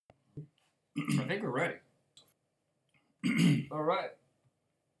I think we're ready. All right.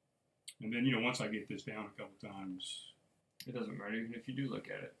 And then, once I get this down a couple times. It doesn't matter even if you do look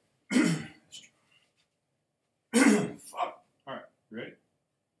at it. Fuck. All right, ready?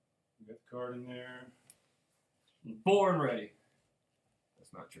 We got the card in there. Born ready.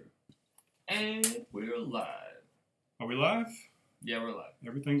 That's not true. And we're live. Are we live? Yeah, we're live.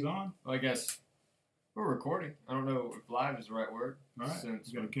 Everything's on? Well, I guess we're recording. I don't know if live is the right word. All right.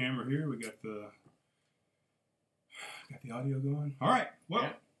 We got a camera here. We got the audio going. All right.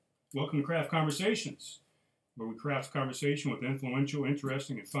 Well, Welcome to Craft Conversations, where we craft conversation with influential,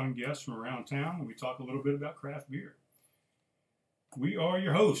 interesting, and fun guests from around town, and we talk a little bit about craft beer. We are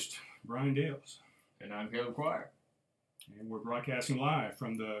your host, Brian Dales. And I'm Caleb Quire. And we're broadcasting live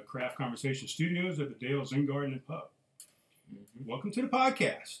from the Craft Conversation Studios at the Dales Inn Garden and Pub. Mm-hmm. Welcome to the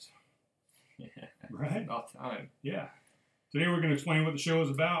podcast. Yeah. Right? About time. Yeah. Today we're going to explain what the show is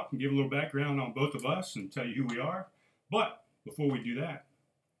about and give a little background on both of us and tell you who we are. But before we do that,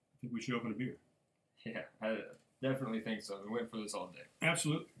 I think we should open a beer. Yeah, I definitely think so. I've been waiting for this all day.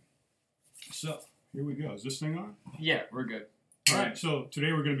 Absolutely. So, here we go. Is this thing on? Yeah, we're good. All right, so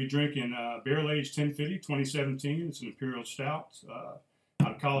today we're going to be drinking Barrel Aged 1050 2017. It's an Imperial Stout out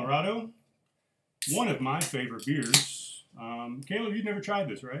of Colorado. One of my favorite beers. Caleb, you've never tried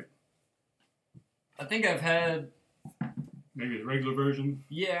this, right? I think I've had... Maybe the regular version?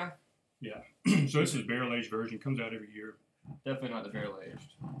 Yeah. Yeah. So this is Barrel Aged version. Comes out every year. Definitely not the barrel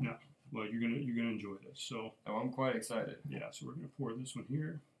aged. No. Well, you're gonna enjoy this. So. Oh, I'm quite excited. Yeah. So we're gonna pour this one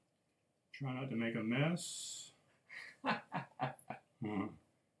here. Try not to make a mess.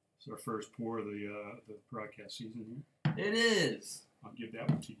 It's our first pour of the broadcast season here. It is. I'll give that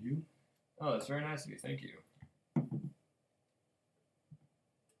one to you. Oh, that's very nice of you. Thank you. I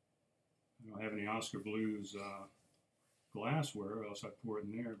don't have any Oscar Blues glassware, or else I'd pour it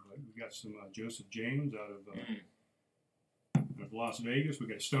in there. But we got some Joseph James out of Las Vegas. We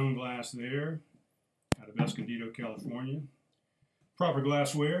got a stone glass there out of Escondido, California. Proper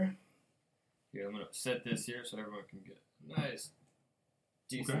glassware. Yeah, I'm going to set this here so everyone can get a nice,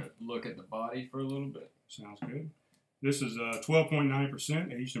 decent look at the body for a little bit. Sounds good. This is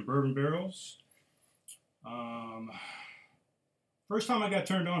 12.9% aged in bourbon barrels. First time I got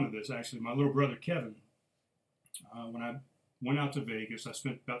turned on to this, actually, my little brother Kevin. When I went out to Vegas, I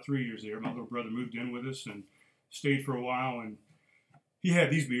spent about 3 years there. My little brother moved in with us and stayed for a while, and he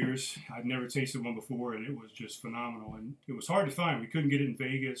had these beers. I'd never tasted one before, and it was just phenomenal. And it was hard to find. We couldn't get it in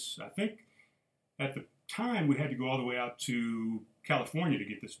Vegas. I think at the time we had to go all the way out to California to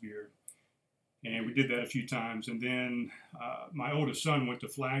get this beer. And we did that a few times. And then my oldest son went to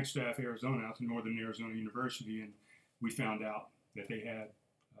Flagstaff, Arizona, out to Northern Arizona University, and we found out that they had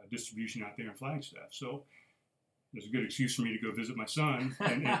distribution out there in Flagstaff. So it was a good excuse for me to go visit my son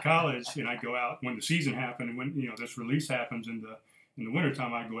in college, and I'd go out when the season happened, and when this release happens in the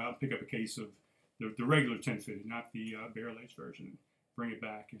wintertime, I'd go out and pick up a case of the regular 1050, not the barrel-aged version, and bring it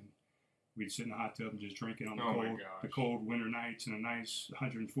back, and we'd sit in the hot tub and just drink it on the cold winter nights in a nice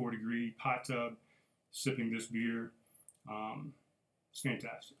 104-degree hot tub, sipping this beer. It's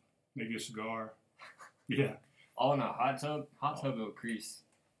fantastic. Maybe a cigar. Yeah. All in a hot tub? Hot tub will increase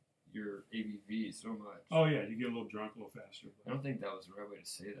your ABV so much. Oh, yeah. You get a little drunk a little faster. I don't think that was the right way to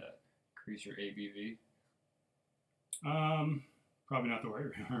say that. Increase your ABV? Probably not the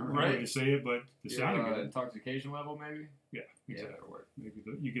right way to say it, but it sounded good. Intoxication level, maybe? Yeah, exactly. Yeah, that'll work. Maybe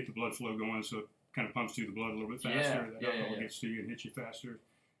you get the blood flow going, so it kind of pumps through the blood a little bit faster. That alcohol gets to you and hits you faster.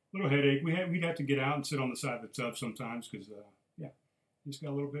 Little headache. We'd have to get out and sit on the side of the tub sometimes because, just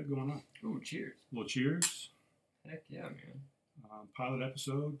got a little bit going on. Ooh, cheers. A little cheers. Heck yeah, man. Pilot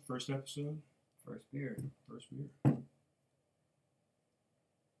episode, first episode. First beer.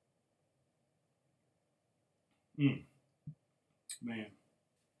 Man,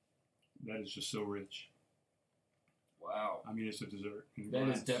 that is just so rich. Wow. I mean, it's a dessert. That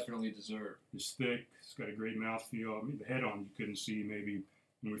is definitely dessert. It's thick. It's got a great mouthfeel. I mean, the head on you couldn't see maybe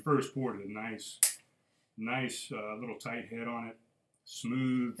when we first poured it. A nice little tight head on it.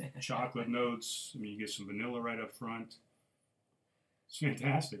 Smooth chocolate notes. I mean, you get some vanilla right up front. It's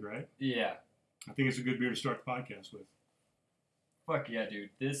fantastic, right? Yeah. I think it's a good beer to start the podcast with. Fuck yeah, dude.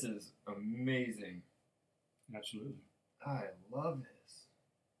 This is amazing. Absolutely. I love this.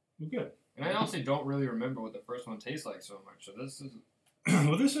 Well, good. And I honestly don't really remember what the first one tastes like so much. So this is...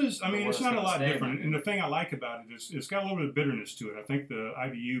 Well, this is, I mean, it's not a lot different. And the thing I like about it is it's got a little bit of bitterness to it. I think the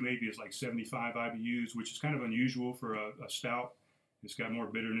IBU maybe is like 75 IBUs, which is kind of unusual for a stout. It's got more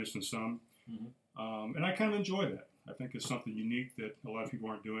bitterness than some. Mm-hmm. And I kind of enjoy that. I think it's something unique that a lot of people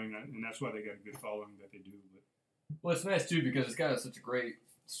aren't doing, and that's why they got a good following that they do. But well, it's nice, too, because it's got such a great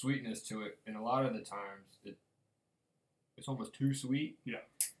sweetness to it, and a lot of the times it's almost too sweet. Yeah.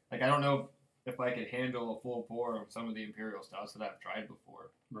 Like I don't know if I could handle a full pour of some of the imperial stouts that I've tried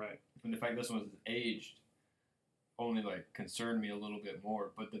before. Right. And the fact this one's aged only like concerned me a little bit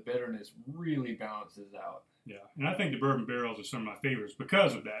more, but the bitterness really balances out. Yeah, and I think the bourbon barrels are some of my favorites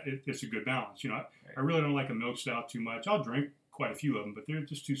because of that. It's a good balance. I really don't like a milk stout too much. I'll drink quite a few of them, but they're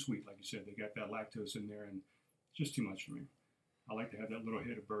just too sweet. Like you said, they got that lactose in there, and it's just too much for me. I like to have that little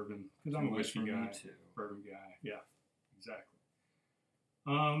hit of bourbon because I'm a whiskey guy, bourbon guy. Yeah,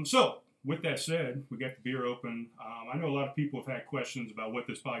 exactly. So with that said, we got the beer open. I know a lot of people have had questions about what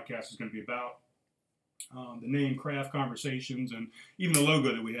this podcast is going to be about. The name Craft Conversations and even the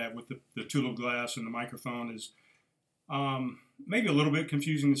logo that we have with the tulip glass and the microphone is maybe a little bit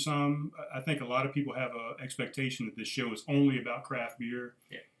confusing to some. I think a lot of people have an expectation that this show is only about craft beer.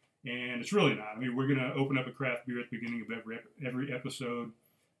 Yeah. And it's really not. I mean, we're going to open up a craft beer at the beginning of every episode.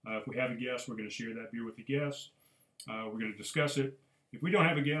 If we have a guest, we're going to share that beer with the guest. We're going to discuss it. If we don't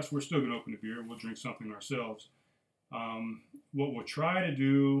have a guest, we're still going to open the beer. We'll drink something ourselves. What we'll try to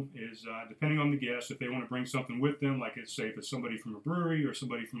do is, depending on the guest, if they want to bring something with them, like if it's somebody from a brewery or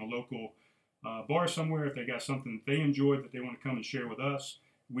somebody from a local bar somewhere, if they got something that they enjoy that they want to come and share with us,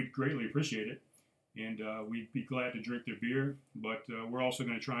 we'd greatly appreciate it. And we'd be glad to drink their beer, but we're also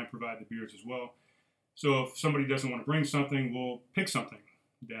going to try and provide the beers as well. So if somebody doesn't want to bring something, we'll pick something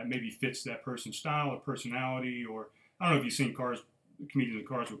that maybe fits that person's style or personality, or I don't know if you've seen Comedians in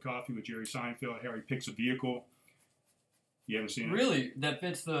Cars with Coffee with Jerry Seinfeld, how he picks a vehicle. You haven't seen it? Really? That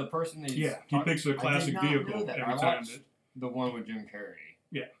fits the person that he picks a classic vehicle every time. The one with Jim Carrey.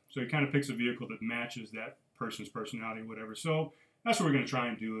 Yeah, so he kind of picks a vehicle that matches that person's personality or whatever. So that's what we're going to try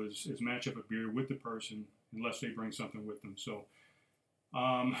and do is match up a beer with the person unless they bring something with them. So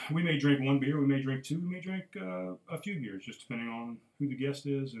we may drink one beer, we may drink two, we may drink a few beers, just depending on who the guest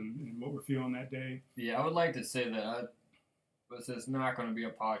is and what we're feeling that day. Yeah, I would like to say that this is not going to be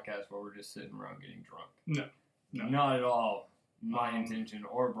a podcast where we're just sitting around getting drunk. No. Not at all my intention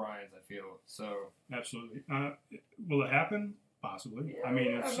or Brian's, I feel. So absolutely. Will it happen? Possibly. Yeah, I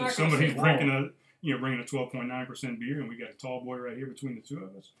mean, if somebody's bringing a 12.9% beer and we got a tall boy right here between the two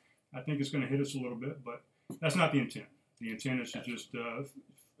of us, I think it's going to hit us a little bit, but that's not the intent. The intent is to just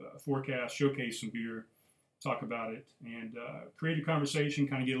forecast, showcase some beer, talk about it, and create a conversation,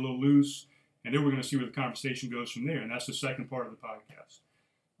 kind of get a little loose, and then we're going to see where the conversation goes from there, and that's the second part of the podcast.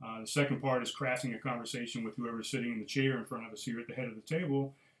 The second part is crafting a conversation with whoever's sitting in the chair in front of us here at the head of the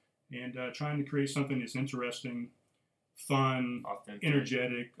table and trying to create something that's interesting, fun,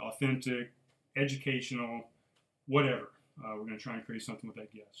 energetic, authentic, educational, whatever. We're going to try and create something with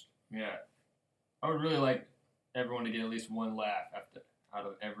that guest. Yeah. I would really like everyone to get at least one laugh out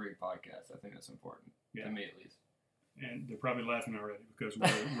of every podcast. I think that's important, to me at least. And they're probably laughing already because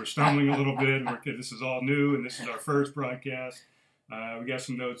we're stumbling a little bit. And this is all new, and this is our first broadcast. We got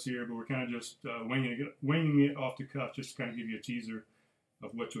some notes here, but we're kind of just winging it off the cuff just to kind of give you a teaser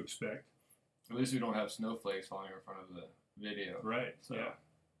of what to expect. At least we don't have snowflakes falling in front of the video. Right, so. Yeah.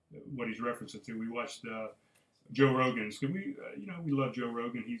 What he's referencing to. We watched Joe Rogan's. We love Joe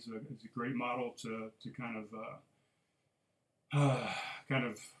Rogan. He's a great model to kind of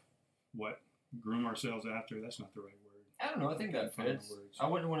groom ourselves after. That's not the right word. I don't know. I think that fits. I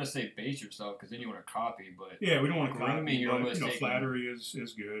wouldn't want to say base yourself because then you want to copy, but yeah, we don't want to copy. But, flattery is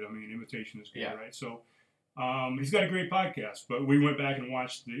good. I mean, imitation is good, right? So he's got a great podcast. But we went back and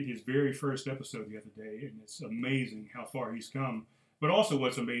watched his very first episode the other day, and it's amazing how far he's come. But also,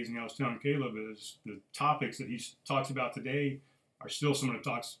 what's amazing, I was telling Caleb, is the topics that he talks about today are still some of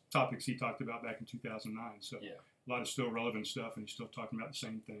the topics he talked about back in 2009. So a lot of still relevant stuff, and he's still talking about the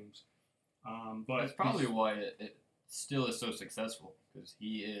same things. But that's probably why it still is so successful, because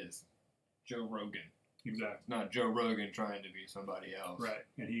he is Joe Rogan. Exactly. It's not Joe Rogan trying to be somebody else. Right.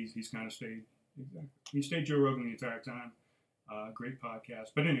 And he's kind of stayed. Exactly. He stayed Joe Rogan the entire time. Great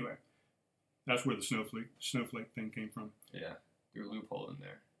podcast. But anyway, that's where the snowflake thing came from. Yeah. Your loophole in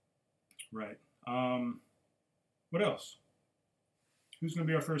there. Right. What else? Who's going to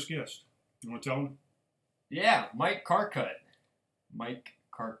be our first guest? You want to tell him? Yeah, Mike Carcutt. Mike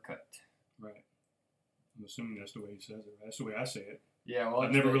Carcutt. Right. I'm assuming that's the way he says it. Right? That's the way I say it. Yeah, well,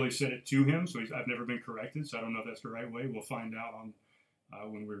 I've never really said it to him, so I've never been corrected, so I don't know if that's the right way. We'll find out on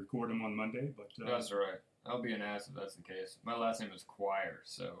when we record him on Monday. But that's all right. I'll be an ass if that's the case. My last name is Quire,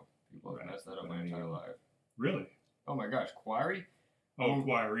 so people have messed that up my entire life. Really? Oh my gosh, Quirey? Oh,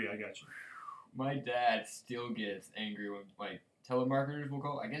 Quirey, I got you. My dad still gets angry when, telemarketers will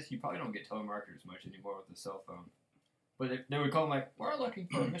call. I guess you probably don't get telemarketers much anymore with the cell phone. But they would call him we're looking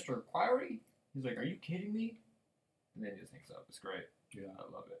for Mr. Quirey. He's like, are you kidding me? And then he just hangs up. It's great. Yeah. I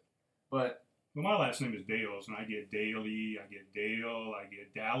love it. But Well, my last name is Dales, and I get Daly, I get Dale, I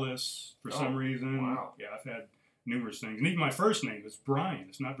get Dallas for some reason. wow. Yeah, I've had numerous things. And even my first name is Brian.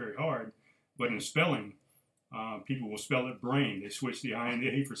 It's not very hard, but in spelling, people will spell it brain. They switch the I and the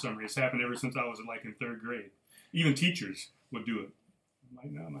A for some reason. It's happened ever since I was like in 3rd grade. Even teachers would do it. I'm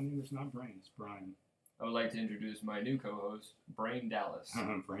like, no, my name is not Brain. It's Brian. I would like to introduce my new co-host, Brain Dallas.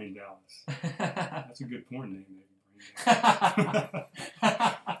 Brain Dallas. That's a good porn name, maybe. Brain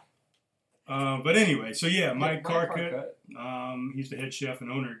Dallas. But anyway, so yeah, Mike Carcutt. He's the head chef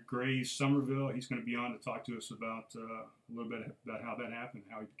and owner at Gray's Somerville. He's going to be on to talk to us about a little bit about how that happened,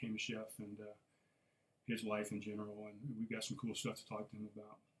 how he became a chef, and his life in general. And we've got some cool stuff to talk to him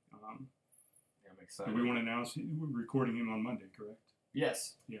about. Yeah, I'm excited. We want to announce we're recording him on Monday, correct?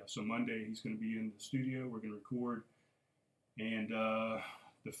 Yes. Yeah, so Monday he's going to be in the studio. We're going to record, and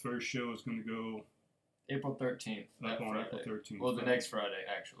the first show is going to go April 13th. up on April 13th. Well, the next Friday,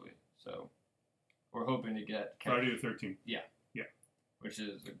 actually. So we're hoping to get Friday the 13th. Yeah. Yeah. Which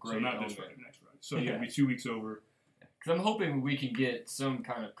is a great So not omen. this Friday, next Friday. So yeah, it'll be 2 weeks over. Because I'm hoping we can get some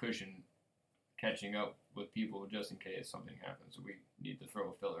kind of cushion catching up with people just in case something happens. We need to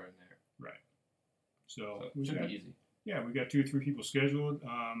throw a filler in there. Right. So it should be easy. Yeah, we've got 2 or 3 people scheduled.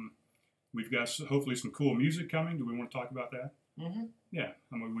 We've got hopefully some cool music coming. Do we want to talk about that? Mm-hmm. Yeah.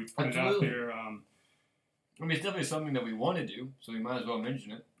 I mean, we put it out there. I mean, it's definitely something that we want to do, so we might as well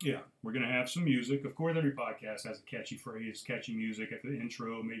mention it. Yeah, we're going to have some music. Of course, every podcast has a catchy phrase, catchy music at the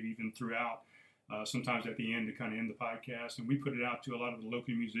intro, maybe even throughout, sometimes at the end to kind of end the podcast. And we put it out to a lot of the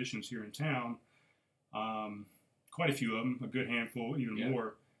local musicians here in town, quite a few of them, a good handful, even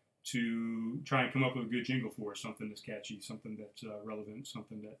more, to try and come up with a good jingle for us, something that's catchy, something that's relevant,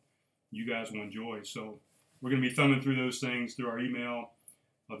 something that you guys will enjoy. So we're going to be thumbing through those things through our email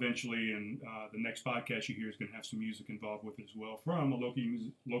eventually, and the next podcast you hear is going to have some music involved with it as well from a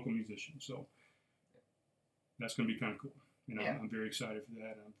local musician. So that's going to be kind of cool. And I'm very excited for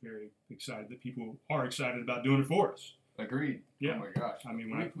that. I'm very excited that people are excited about doing it for us. Agreed. Yeah. Oh my gosh. I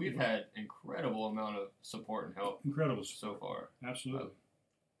mean, we've had incredible amount of support and help. Incredible so far. Absolutely.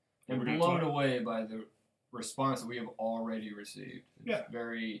 And blown away by the response that we have already received. It's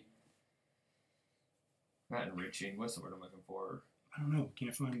very, not enriching. What's the word I'm looking for? I don't know. We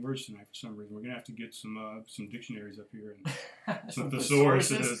can't find words tonight for some reason. We're gonna have to get some dictionaries up here and some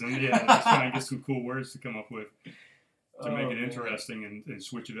thesauruses and just try and get some cool words to come up with to make it interesting and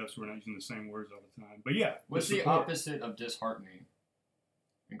switch it up so we're not using the same words all the time. But yeah, what's the opposite of disheartening?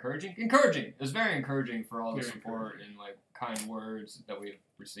 Encouraging? Encouraging. It's very encouraging for all the support and like kind words that we've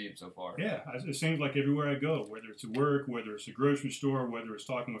received so far. Yeah, it seems like everywhere I go, whether it's at work, whether it's a grocery store, whether it's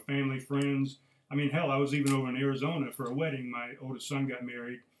talking with family, friends. I mean, hell, I was even over in Arizona for a wedding. My oldest son got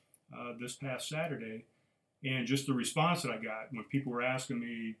married this past Saturday, and just the response that I got when people were asking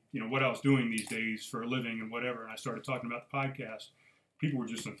me, what I was doing these days for a living and whatever, and I started talking about the podcast, people were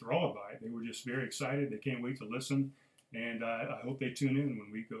just enthralled by it. They were just very excited. They can't wait to listen, and I hope they tune in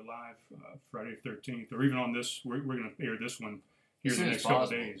when we go live Friday the 13th, or even on this. We're going to air this one here in the next couple of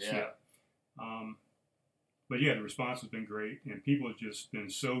days. Yeah. But yeah, the response has been great, and people have just been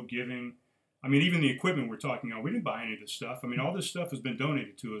so giving. I mean, even the equipment we're talking about, we didn't buy any of this stuff. I mean, all this stuff has been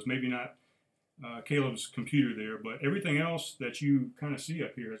donated to us. Maybe not Caleb's computer there, but everything else that you kind of see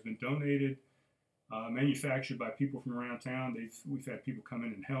up here has been donated, manufactured by people from around town. We've had people come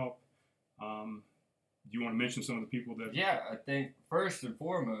in and help. Do you want to mention some of the people that... Yeah, I think first and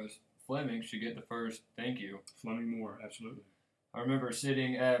foremost, Fleming should get the first thank you. Fleming Moore, absolutely. I remember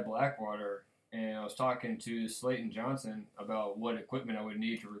sitting at Blackwater, and I was talking to Slayton Johnson about what equipment I would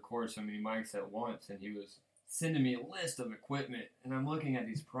need to record so many mics at once, and he was sending me a list of equipment, and I'm looking at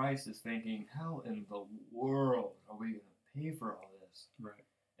these prices thinking, how in the world are we going to pay for all this? Right.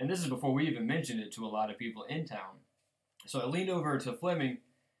 And this is before we even mentioned it to a lot of people in town. So I leaned over to Fleming,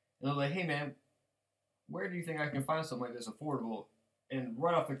 and I was like, hey man, where do you think I can find something like this affordable? And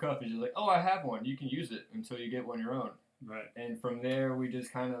right off the cuff, he's just like, oh, I have one. You can use it until you get one your own. Right. And from there, we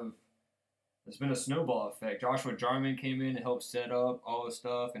just kind of, it's been a snowball effect. Joshua Jarman came in and helped set up all the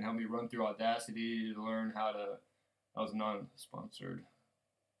stuff and helped me run through Audacity to learn how to, that was non-sponsored.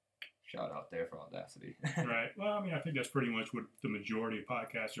 Shout out there for Audacity. Right. Well, I mean, I think that's pretty much what the majority of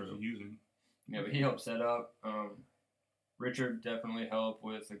podcasters are using. Yeah, but he helped set up. Richard definitely helped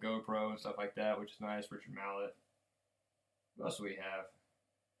with the GoPro and stuff like that, which is nice. Richard Mallett. What else do we have?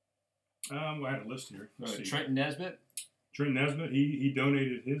 Well, I had a list here. Trenton Nesbitt. Trenton Nesbitt, he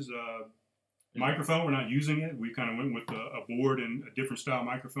donated his microphone. We're not using it. We kind of went with a board and a different style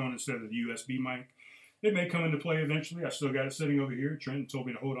microphone instead of the USB mic. It may come into play eventually. I still got it sitting over here. Trenton told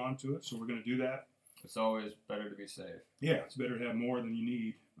me to hold on to it, so we're going to do that. It's always better to be safe. Yeah, it's better to have more than you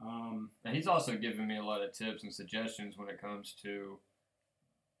need. And he's also given me a lot of tips and suggestions when it comes to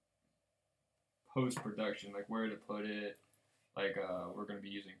post-production, like where to put it. Like, we're going to be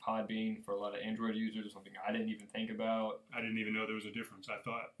using Podbean for a lot of Android users, something I didn't even think about. I didn't even know there was a difference. I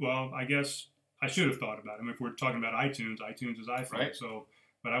thought, well, I guess I should have thought about it. I mean, if we're talking about iTunes is iPhone. Right. So,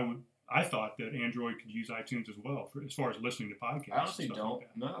 but I thought that Android could use iTunes as well for as far as listening to podcasts. I honestly and stuff don't like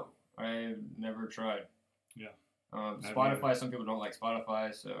that. know. I've never tried. Yeah. Spotify, some people don't like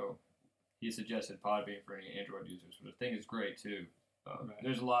Spotify, so he suggested Podbean for any Android users. But the thing is great, too. Right.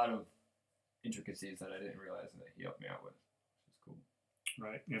 There's a lot of intricacies that I didn't realize that he helped me out with. Which is cool.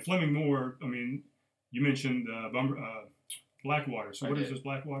 Right. And Fleming Moore, I mean, you mentioned Blackwater. So what is this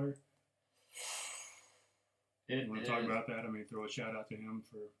Blackwater? You want to talk about that? I mean, throw a shout out to him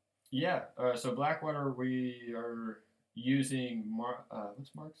for. Yeah. So Blackwater, we are using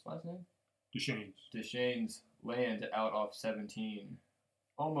what's Mark's last name? Deshane's land out off 17,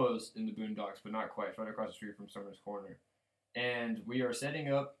 almost in the boondocks, but not quite. It's right across the street from Summer's Corner, and we are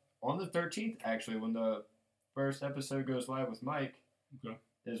setting up on the 13th. Actually, when the first episode goes live with Mike,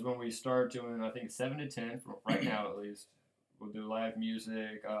 is when we start doing. I think 7 to 10 right now at least. We'll do live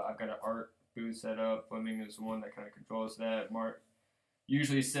music. I've got an art booth set up. Fleming is the one that kind of controls that. Mark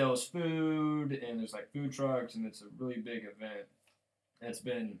usually sells food, and there's like food trucks, and it's a really big event. It's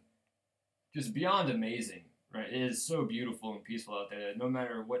been just beyond amazing, right? It is so beautiful and peaceful out there. No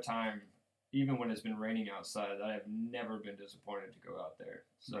matter what time, even when it's been raining outside, I have never been disappointed to go out there.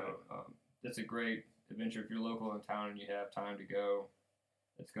 So it's a great adventure. If you're local in town and you have time to go,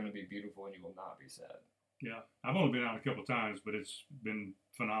 it's going to be beautiful and you will not be sad. Yeah, I've only been out a couple of times, but it's been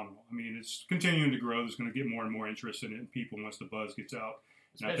phenomenal. I mean, it's continuing to grow. There's going to get more and more interest in it, and people once the buzz gets out.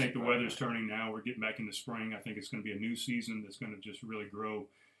 And I think the weather's turning now. We're getting back into spring. I think it's going to be a new season that's going to just really grow.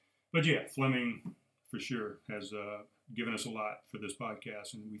 But yeah, Fleming for sure has given us a lot for this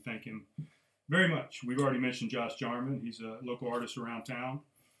podcast, and we thank him very much. We've already mentioned Josh Jarman. He's a local artist around town.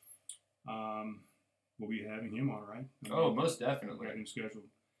 We'll be having him on, right? Oh, most definitely. We have him scheduled.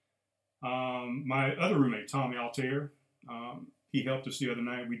 My other roommate, Tommy Altair, he helped us the other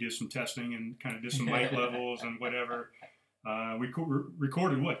night. We did some testing and kind of did some mic levels and whatever. We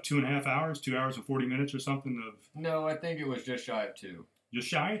recorded, 2.5 hours, 2 hours and 40 minutes or something of... No, I think it was just shy of 2. Just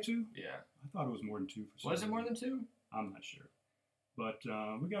shy of 2? Yeah. I thought it was more than 2. Was it more than 2? I'm not sure. But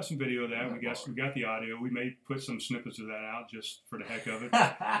we got some video of that. We got the audio. We may put some snippets of that out just for the heck of it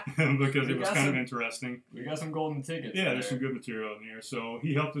because it was kind of interesting. We got some golden tickets. Yeah, there's some good material in there. So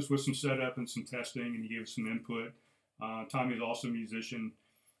he helped us with some setup and some testing, and he gave us some input. Tommy's also a musician.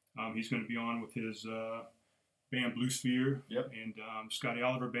 He's going to be on with his band Blue Sphere. Yep. And Scotty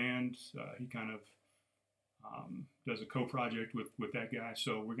Oliver Band. He kind of does a co-project with that guy.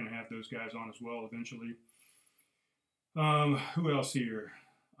 So we're going to have those guys on as well eventually. Who else here?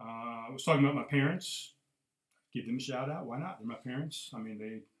 I was talking about my parents. Give them a shout out. Why not? They're my parents. I mean,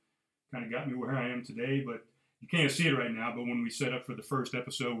 they kind of got me where I am today, but you can't see it right now. But when we set up for the first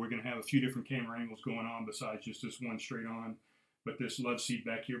episode, we're going to have a few different camera angles going on besides just this one straight on. But this love seat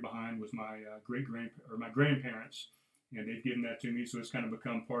back here behind was my my grandparents, and they've given that to me, so it's kind of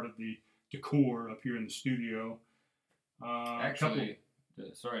become part of the decor up here in the studio. Actually,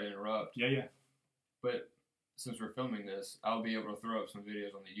 sorry to interrupt. Yeah. But since we're filming this, I'll be able to throw up some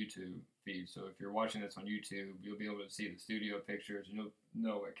videos on the YouTube feed. So if you're watching this on YouTube, you'll be able to see the studio pictures, and you'll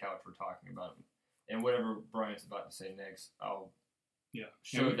know what couch we're talking about. And whatever Brian's about to say next, I'll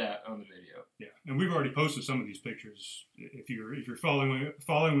show that on the video. Yeah, and we've already posted some of these pictures. If you're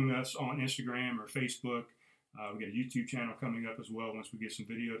following us on Instagram or Facebook, we got a YouTube channel coming up as well once we get some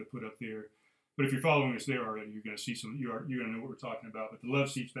video to put up there. But if you're following us there already, you're going to see you're going to know what we're talking about. But the love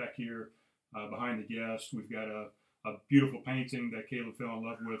seat's back here. Behind the guest, we've got a beautiful painting that Caleb fell in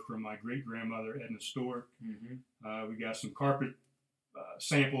love with from my great-grandmother, Edna Stork. Mm-hmm. We got some carpet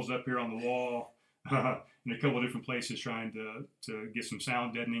samples up here on the wall in a couple of different places trying to get some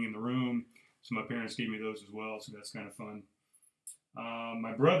sound deadening in the room. So my parents gave me those as well, so that's kind of fun.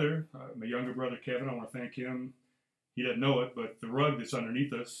 My brother, my younger brother, Kevin, I want to thank him. He doesn't know it, but the rug that's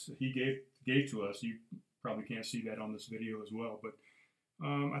underneath us, he gave to us. You probably can't see that on this video as well, but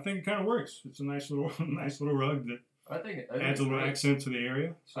I think it kind of works. It's a nice little rug that adds a little accent to the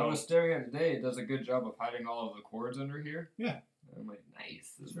area. So I was staring at it today. It does a good job of hiding all of the cords under here. Yeah. I'm like,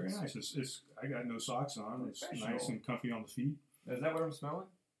 nice. It's very nice. It's I got no socks on. It's nice and comfy on the feet. Is that what I'm smelling?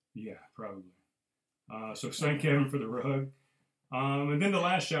 Yeah, probably. So thank Kevin for the rug. And then the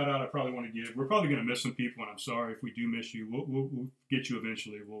last shout out I probably want to give. We're probably going to miss some people, and I'm sorry if we do miss you. We'll get you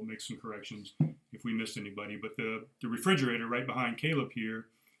eventually. We'll make some corrections if we missed anybody. But the refrigerator right behind Caleb here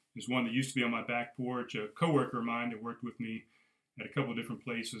is one that used to be on my back porch. A coworker of mine that worked with me at a couple of different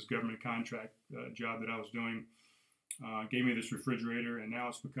places, government contract job that I was doing, gave me this refrigerator, and now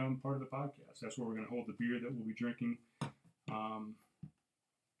it's become part of the podcast. That's where we're going to hold the beer that we'll be drinking.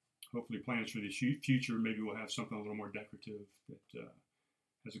 Hopefully plans for the future, maybe we'll have something a little more decorative that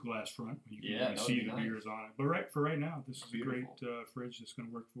has a glass front. You can really see the beers on it. But for right now, this is beautiful. A great fridge that's going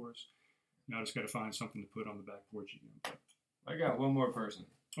to work for us. Now I just got to find something to put on the back porch again. I got one more person.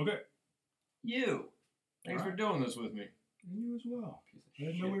 Okay. You. Thanks for doing this with me. And you as well. I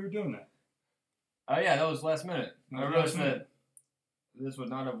didn't know we were doing that. Oh, yeah, that was last minute. I realized that this would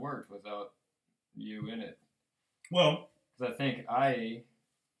not have worked without you in it. Well, because I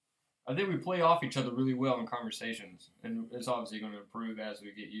think we play off each other really well in conversations, and it's obviously going to improve as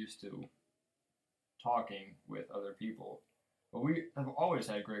we get used to talking with other people. But we have always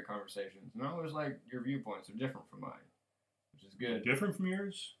had great conversations, and I always like your viewpoints are different from mine, which is good. Different from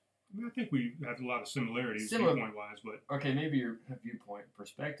yours? I mean, I think we have a lot of similarities viewpoint-wise, but... Okay, maybe your viewpoint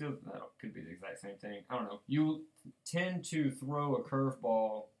perspective, that could be the exact same thing. I don't know. You tend to throw a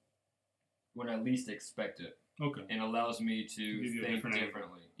curveball when I least expect it. Okay. And allows me to think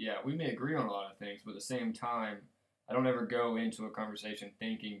differently. Yeah, we may agree on a lot of things, but at the same time, I don't ever go into a conversation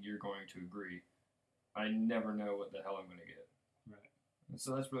thinking you're going to agree. I never know what the hell I'm going to get. Right. And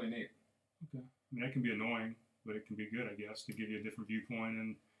so that's really neat. Okay. I mean, that can be annoying, but it can be good, I guess, to give you a different viewpoint.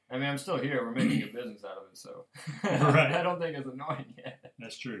 And I mean, I'm still here. We're making a business out of it, so right. I don't think it's annoying yet.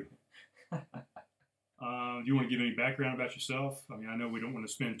 That's true. Do you want to give any background about yourself? I mean, I know we don't want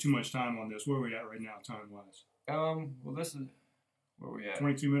to spend too much time on this. Where are we at right now, time-wise? Well, this is where we at.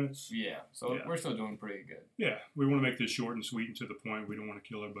 22 minutes? Yeah, so we're still doing pretty good. Yeah, we want to make this short and sweet and to the point. We don't want to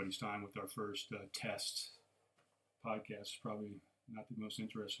kill everybody's time with our first test podcast. It's probably not the most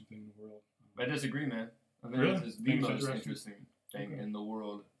interesting thing in the world. I disagree, man. I think really? This is the most interesting thing in the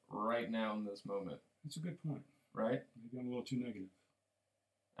world right now in this moment. That's a good point. Right? Maybe I'm a little too negative.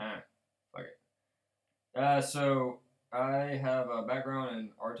 Fuck it. So I have a background in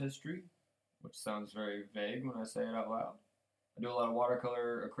artistry, which sounds very vague when I say it out loud. I do a lot of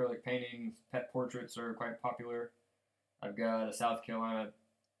watercolor, acrylic paintings, pet portraits are quite popular. I've got a South Carolina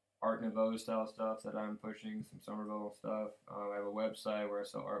Art Nouveau style stuff that I'm pushing, some Somerville stuff. I have a website where I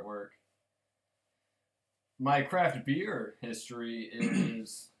sell artwork. My craft beer history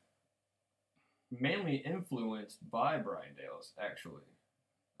is mainly influenced by Brian Dales, actually.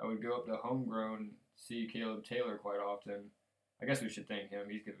 I would go up to Homegrown, see Caleb Taylor quite often. I guess we should thank him.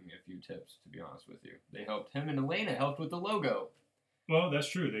 He's given me a few tips, to be honest with you. They helped. Him and Elena helped with the logo. Well, that's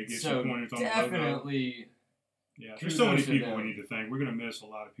true. They gave some pointers on the logo. Definitely. Yeah, there's so many people we need to thank. We're going to miss a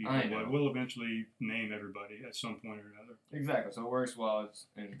lot of people, but we'll eventually name everybody at some point or another. Exactly. So it works while it's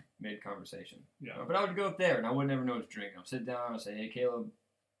in mid-conversation. Yeah. But I would go up there, and I would never know what to drink. I'd sit down and say, hey, Caleb,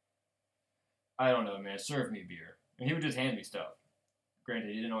 I don't know, man, serve me beer. And he would just hand me stuff. Granted,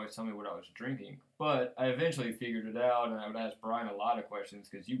 he didn't always tell me what I was drinking, but I eventually figured it out, and I would ask Brian a lot of questions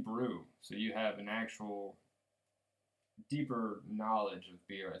because you brew, so you have an actual deeper knowledge of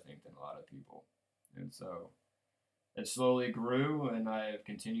beer, I think, than a lot of people. And so it slowly grew, and I have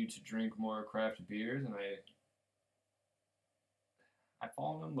continued to drink more craft beers, and I've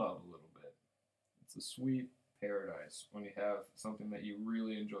fallen in love a little bit. It's a sweet paradise when you have something that you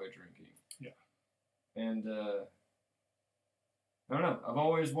really enjoy drinking. Yeah. And, I don't know. I've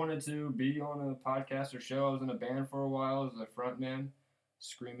always wanted to be on a podcast or show. I was in a band for a while as a frontman,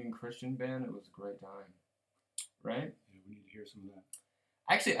 screaming Christian band. It was a great time. Right? Yeah, we need to hear some of that.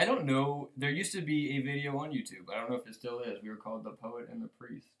 Actually, I don't know. There used to be a video on YouTube. I don't know if it still is. We were called The Poet and the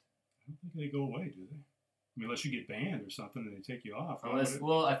Priest. I don't think they go away, do they? I mean, unless you get banned or something and they take you off.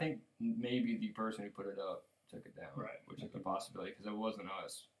 Well, I think maybe the person who put it up took it down, right? Which is a possibility because it wasn't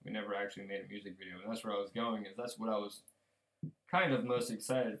us. We never actually made a music video, and that's where I was going. Is that's what I was kind of most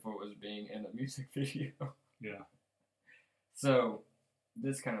excited for, was being in a music video. Yeah. So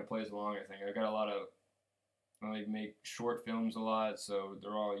this kind of plays along. I think I got a lot of. I make short films a lot, so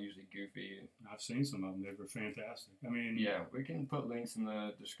they're all usually goofy. I've seen some of them; they were fantastic. I mean, yeah, we can put links in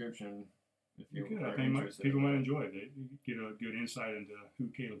the description if you could. I think people might enjoy it. They get a good insight into who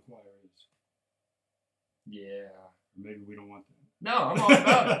Caleb Quire is. Yeah. Or maybe we don't want that. No, I'm all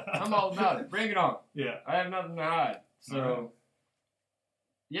about it. I'm all about it. Bring it on. Yeah. I have nothing to hide. So,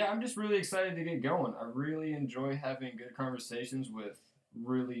 yeah, I'm just really excited to get going. I really enjoy having good conversations with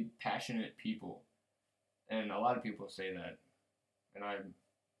really passionate people. And a lot of people say that. And I'm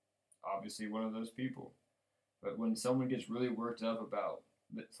obviously one of those people. But when someone gets really worked up about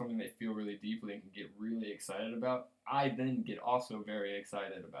something they feel really deeply and can get really excited about, I then get also very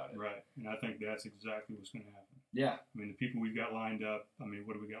excited about it. Right. And I think that's exactly what's going to happen. Yeah. I mean, the people we've got lined up, I mean,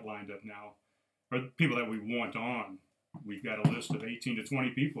 what do we got lined up now? Or the people that we want on, we've got a list of 18 to 20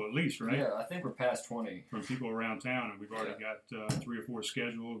 people at least, right? Yeah, I think we're past 20. From people around town, and we've already got 3 or 4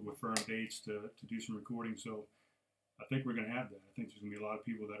 scheduled with firm dates to do some recording. So I think we're going to have that. I think there's going to be a lot of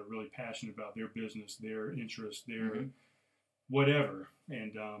people that are really passionate about their business, their interest, their whatever,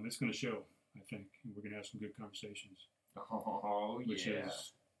 and it's going to show, I think. And we're going to have some good conversations. Oh, which yeah.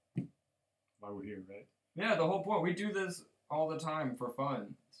 is why we're here, right? Yeah, the whole point. We do this all the time for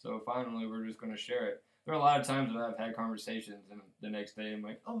fun. So finally, we're just going to share it. There are a lot of times that I've had conversations, and the next day I'm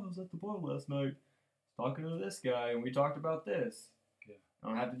like, oh, I was at the bar last night talking to this guy, and we talked about this. Yeah. I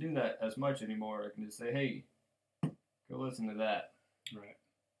don't have to do that as much anymore. I can just say, hey, go listen to that. Right.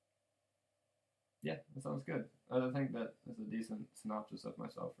 Yeah, that sounds good. I think that is a decent synopsis of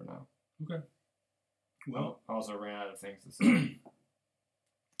myself for now. Okay. Well, I also ran out of things to say.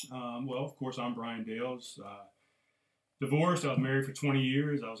 Well, of course, I'm Brian Dales. Divorced. I was married for 20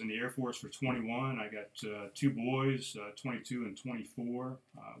 years. I was in the Air Force for 21. I got 2 boys, 22 and 24.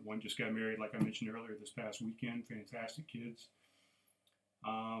 One just got married, like I mentioned earlier, this past weekend. Fantastic kids.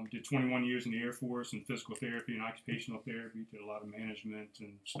 Did 21 years in the Air Force in physical therapy and occupational therapy. Did a lot of management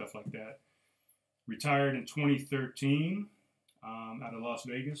and stuff like that. Retired in 2013 out of Las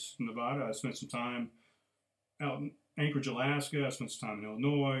Vegas, Nevada. I spent some time out in Anchorage, Alaska. I spent some time in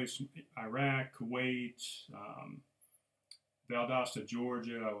Illinois, Iraq, Kuwait, Valdosta,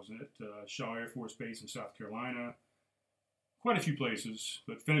 Georgia. I was at Shaw Air Force Base in South Carolina. Quite a few places,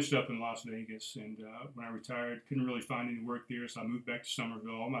 but finished up in Las Vegas. And when I retired, couldn't really find any work there, so I moved back to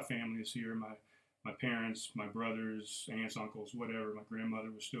Somerville. All my family is here. My parents, my brothers, aunts, uncles, whatever. My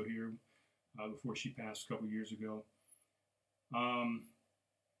grandmother was still here before she passed a couple years ago.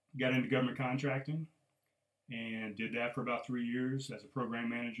 Got into government contracting and did that for about 3 years as a program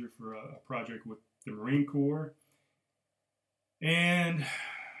manager for a project with the Marine Corps. And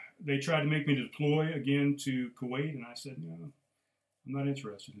they tried to make me deploy again to Kuwait, and I said, no, I'm not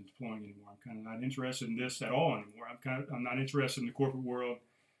interested in deploying anymore. I'm kind of not interested in this at all anymore. I'm not interested in the corporate world.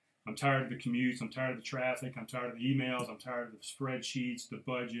 I'm tired of the commutes. I'm tired of the traffic. I'm tired of the emails. I'm tired of the spreadsheets, the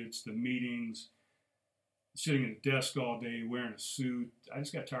budgets, the meetings, sitting at a desk all day, wearing a suit. I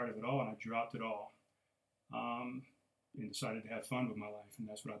just got tired of it all, and I dropped it all and decided to have fun with my life, and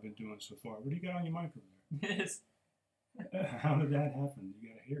that's what I've been doing so far. What do you got on your mic over there? Yes. How did that happen? You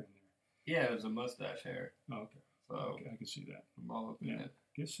got a hair in there. Yeah, it was a mustache hair. Oh, okay. So okay, I can see that. I'm all up in it.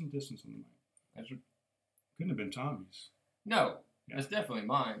 Get some distance on the mic. I should... Couldn't have been Tommy's. No, it's definitely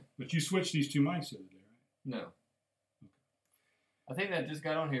mine. But you switched these 2 mics the other day, right? No. Okay. I think that just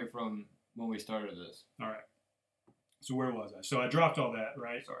got on here from when we started this. All right. So where was I? So I dropped all that,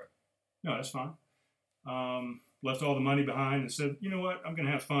 right? Sorry. No, that's fine. Left all the money behind and said, you know what? I'm going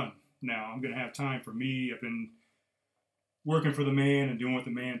to have fun now. I'm going to have time for me. I've been working for the man and doing what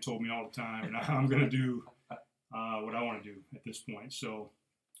the man told me all the time, and I'm going to do what I want to do at this point. So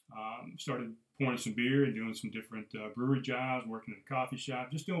started pouring some beer and doing some different brewery jobs, working at a coffee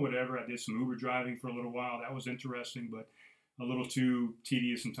shop, just doing whatever. I did some Uber driving for a little while. That was interesting, but a little too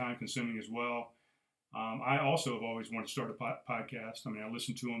tedious and time-consuming as well. I also have always wanted to start a podcast. I mean, I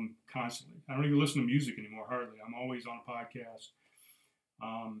listen to them constantly. I don't even listen to music anymore, hardly. I'm always on a podcast.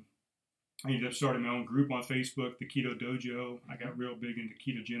 I ended up starting my own group on Facebook, the Keto Dojo. I got real big into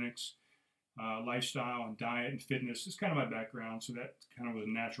ketogenics, lifestyle and diet and fitness. It's kind of my background, so that kind of was a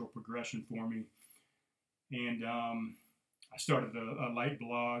natural progression for me. And I started a light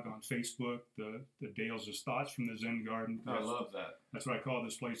blog on Facebook, the Dales' Thoughts from the Zen Garden. I love that. That's what I call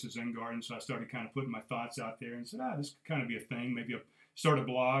this place, the Zen Garden. So I started kind of putting my thoughts out there and said, this could kind of be a thing, maybe start a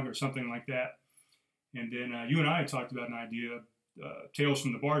blog or something like that. And then you and I talked about an idea, Tales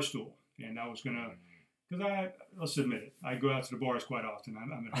from the Barstool. And I was going to, because let's admit it, I go out to the bars quite often.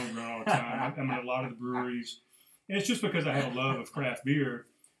 I'm at Homegrown all the time. I'm at a lot of the breweries. And it's just because I have a love of craft beer.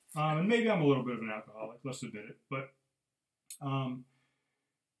 And maybe I'm a little bit of an alcoholic, let's admit it. But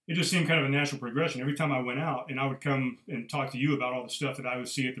it just seemed kind of a natural progression. Every time I went out, and I would come and talk to you about all the stuff that I would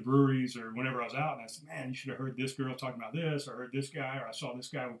see at the breweries or whenever I was out, and I said, man, you should have heard this girl talking about this, or heard this guy, or I saw this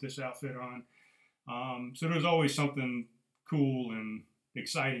guy with this outfit on. So there was always something cool and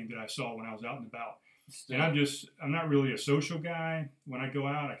exciting that I saw when I was out and about. And I'm not really a social guy. When I go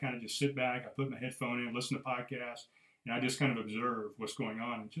out, I kind of just sit back, I put my headphone in, listen to podcasts, and I just kind of observe what's going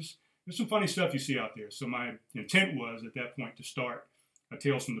on. And just, there's some funny stuff you see out there. So my intent was at that point to start a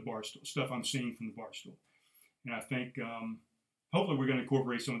Tales from the Barstool, stuff I'm seeing from the Barstool. And I think hopefully we're going to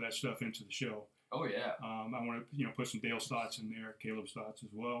incorporate some of that stuff into the show. Oh, yeah. I want to put some Dale's thoughts in there, Caleb's thoughts as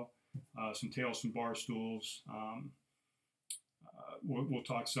well, some Tales from Barstools, we'll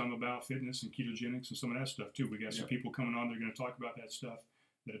talk some about fitness and ketogenics and some of that stuff too. We got some people coming on. They're going to talk about that stuff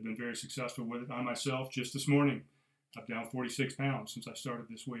that have been very successful with it. I myself, just this morning, I'm down 46 pounds since I started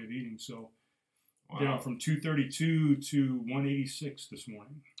this way of eating. So down from 232 to 186 this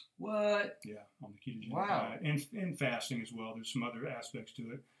morning. What? Yeah, on the ketogenic diet and fasting as well. There's some other aspects to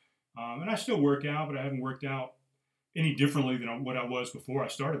it. And I still work out, but I haven't worked out any differently than what I was before I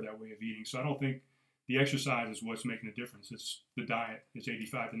started that way of eating. So I don't think the exercise is what's making a difference. It's the diet. It's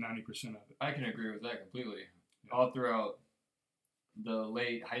 85 to 90% of it. I can agree with that completely. Yeah. All throughout the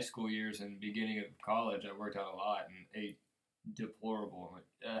late high school years and beginning of college, I worked out a lot and ate deplorable.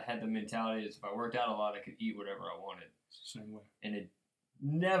 I had the mentality is if I worked out a lot, I could eat whatever I wanted. It's the same way. And it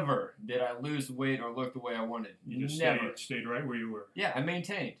never did I lose weight or look the way I wanted. You just never. Stayed right where you were. Yeah, I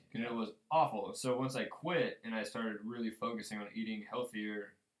maintained. And it was awful. So once I quit and I started really focusing on eating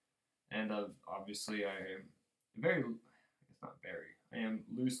healthier, and obviously I am I am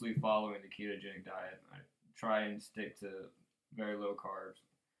loosely following the ketogenic diet. I try and stick to very low carbs.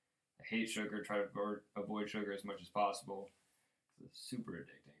 I hate sugar, try to avoid sugar as much as possible. It's super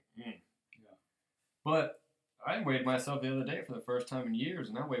addicting. Yeah. But I weighed myself the other day for the first time in years,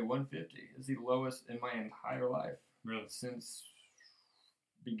 and I weigh 150. It's the lowest in my entire life. Really? Since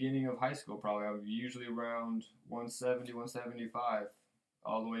beginning of high school, probably. I was usually around 170, 175,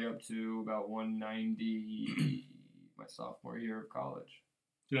 all the way up to about 190 my sophomore year of college.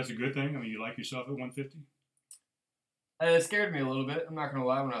 So that's a good thing? I mean, you like yourself at 150? It scared me a little bit. I'm not going to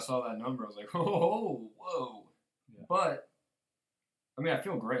lie. When I saw that number, I was like, whoa. Yeah. But, I mean, I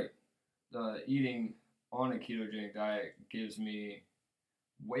feel great. Eating on a ketogenic diet gives me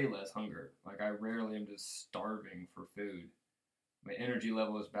way less hunger. Like, I rarely am just starving for food. My energy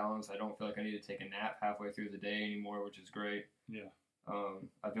level is balanced. I don't feel like I need to take a nap halfway through the day anymore, which is great. Yeah.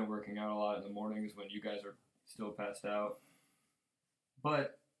 I've been working out a lot in the mornings when you guys are still passed out.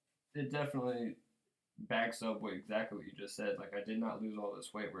 But it definitely backs up exactly what you just said. Like, I did not lose all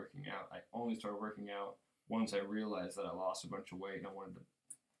this weight working out. I only started working out once I realized that I lost a bunch of weight and I wanted to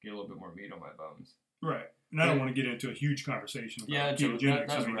get a little bit more meat on my bones. Right. And I don't want to get into a huge conversation about ketogenics.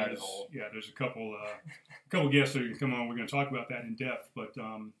 That's a rabbit hole. Yeah, there's a couple guests that can come on. We're going to talk about that in depth. But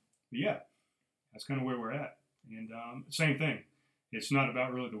yeah, that's kind of where we're at. And same thing. It's not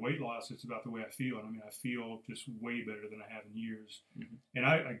about really the weight loss. It's about the way I feel. And I mean, I feel just way better than I have in years. Mm-hmm. And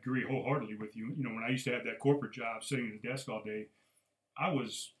I agree wholeheartedly with you. You know, when I used to have that corporate job sitting at a desk all day,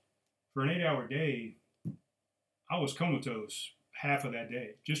 for an 8-hour day, I was comatose half of that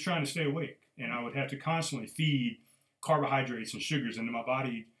day, just trying to stay awake. And I would have to constantly feed carbohydrates and sugars into my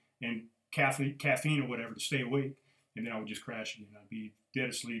body and caffeine or whatever to stay awake. And then I would just crash again. I'd be dead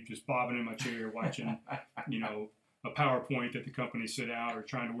asleep, just bobbing in my chair, watching, a PowerPoint that the company set out, or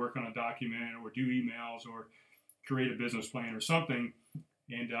trying to work on a document, or do emails, or create a business plan or something.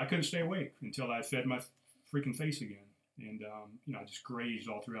 And I couldn't stay awake until I fed my freaking face again. And, I just grazed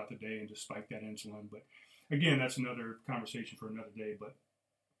all throughout the day and just spiked that insulin. But again, that's another conversation for another day. But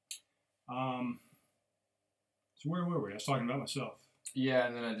so where were we? I was talking about myself. Yeah,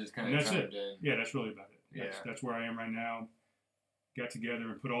 and then I just kind of chimed in. Yeah, that's really about it. That's where I am right now. Got together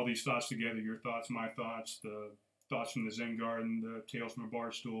and put all these thoughts together, your thoughts, my thoughts, the thoughts from the Zen Garden, the Tales from a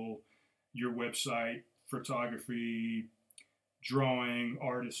Barstool, your website, photography, drawing,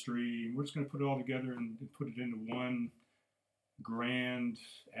 artistry. We're just going to put it all together and put it into one grand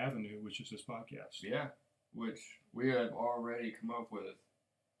avenue, which is this podcast. Yeah, which we have already come up with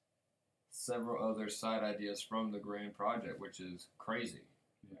several other side ideas from the grand project, which is crazy.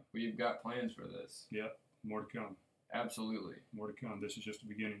 Yeah. We've got plans for this. Yep, more to come. Absolutely. More to come. This is just the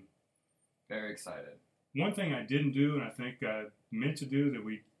beginning. Very excited. One thing I didn't do, and I think I meant to do that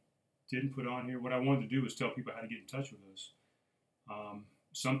we didn't put on here, what I wanted to do was tell people how to get in touch with us.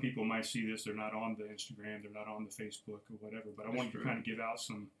 Some people might see this, they're not on the Instagram, they're not on the Facebook or whatever, but I wanted to kind of give out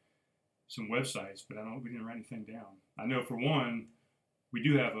some websites, but we didn't write anything down. I know for one, we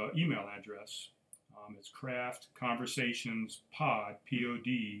do have an email address. It's Craft Conversations Pod,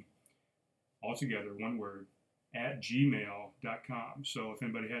 P-O-D, all together, one word, at gmail.com. So if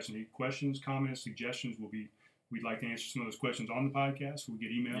anybody has any questions, comments, suggestions, we'd like to answer some of those questions on the podcast. We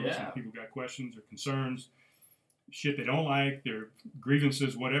get emails and people got questions or concerns, shit they don't like, their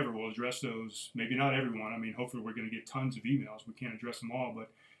grievances, whatever. We'll address those. Maybe not everyone. I mean, hopefully we're going to get tons of emails. We can't address them all,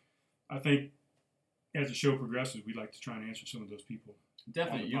 but I think as the show progresses, we'd like to try and answer some of those people.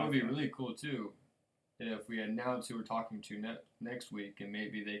 Definitely. You know, it would be really cool, too, if we announce who we're talking to next week, and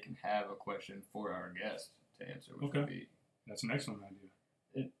maybe they can have a question for our guest to answer, which would be... That's an excellent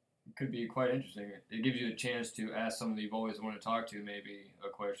idea. could be quite interesting. It gives you a chance to ask someone that you've always wanted to talk to, maybe a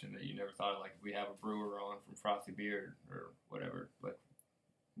question that you never thought of. Like if we have a brewer on from Frothy Beard or whatever, like,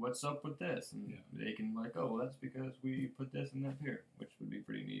 what's up with this? And they can like, oh, well, that's because we put this in that beer, which would be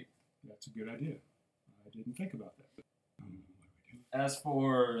pretty neat. That's a good idea. I didn't think about that. As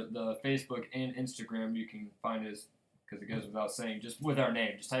for the Facebook and Instagram, you can find us, because it goes without saying, just with our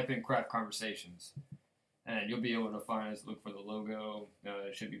name. Just type in Craft Conversations, and you'll be able to find us. Look for the logo.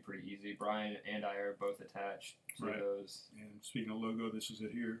 It should be pretty easy. Brian and I are both attached to those. And speaking of logo, this is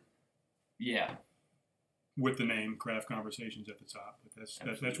it here. Yeah. With the name Craft Conversations at the top.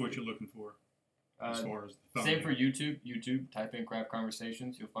 But that's what you're looking for as far as the thumbnail. Same for YouTube. YouTube, type in Craft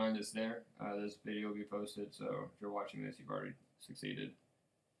Conversations. You'll find us there. This video will be posted, so if you're watching this, you've already succeeded.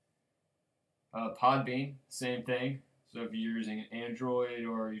 Podbean, same thing. So if you're using an Android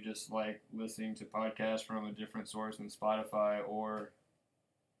or you just like listening to podcasts from a different source than Spotify or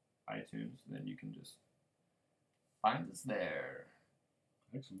iTunes, then you can just find us there.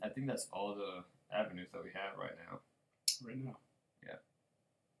 Excellent. I think that's all the avenues that we have right now. Right now. Yeah.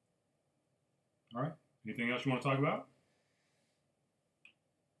 All right. Anything else you want to talk about?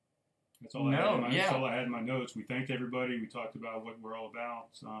 That's all That's all I had in my notes. We thanked everybody. We talked about what we're all about.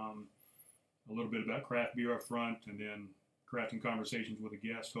 A little bit about craft beer up front, and then crafting conversations with a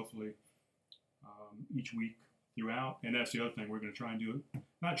guest, hopefully, each week throughout. And that's the other thing. We're going to try and do it.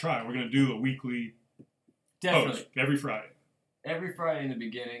 Not try. We're going to do a weekly post every Friday. Every Friday in the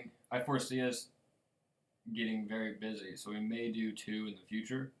beginning. I foresee us getting very busy, so we may do 2 in the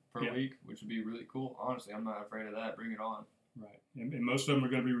future per week, which would be really cool. Honestly, I'm not afraid of that. Bring it on. Right. And most of them are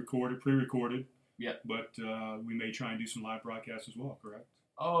going to be pre-recorded. Yeah. But we may try and do some live broadcasts as well, correct?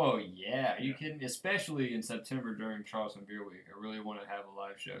 Oh, yeah. Are you kidding? Especially in September during Charleston Beer Week. I really want to have a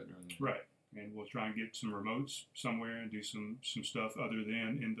live show during that. Right. And we'll try and get some remotes somewhere and do some stuff other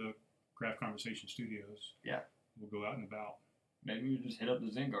than in the Craft Conversation studios. Yeah. We'll go out and about. Maybe we just hit up the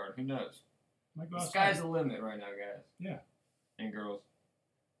Zingard. Who knows? The sky's the limit right now, guys. Yeah. And girls.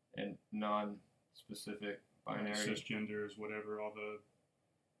 And non-specific binary. Cisgenders, whatever all the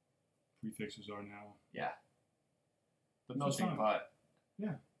prefixes are now. Yeah. The melting pot.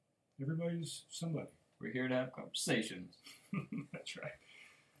 Yeah. Everybody's somebody. We're here to have conversations. That's right.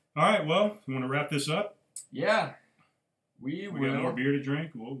 All right. Well, you want to wrap this up? Yeah. We will. Got more beer to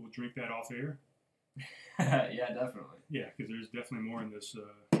drink. We'll drink that off air. Yeah, definitely. Yeah, because there's definitely more in this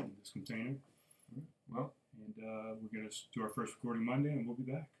container. Well. And we're going to do our first recording Monday, and we'll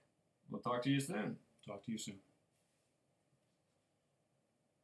be back. We'll talk to you soon. Talk to you soon.